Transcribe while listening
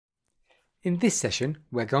In this session,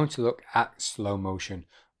 we're going to look at slow motion.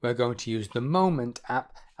 We're going to use the Moment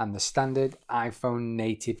app and the standard iPhone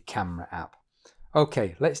native camera app.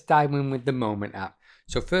 Okay, let's dive in with the Moment app.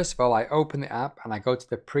 So first of all, I open the app and I go to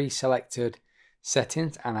the pre-selected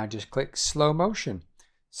settings and I just click slow motion.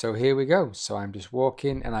 So here we go. So I'm just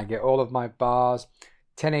walking and I get all of my bars,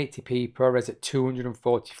 1080p ProRes at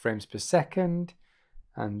 240 frames per second.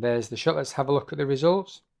 And there's the shot. Let's have a look at the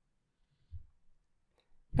results.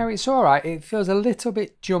 Now it's alright, it feels a little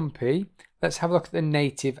bit jumpy. Let's have a look at the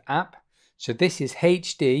native app. So this is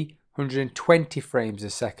HD, 120 frames a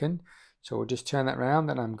second. So we'll just turn that around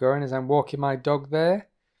and I'm going as I'm walking my dog there.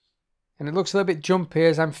 And it looks a little bit jumpy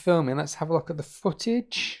as I'm filming. Let's have a look at the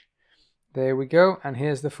footage. There we go, and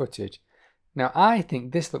here's the footage. Now I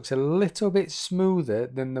think this looks a little bit smoother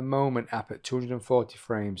than the Moment app at 240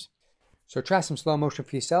 frames. So try some slow motion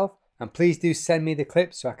for yourself and please do send me the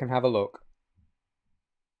clips so I can have a look.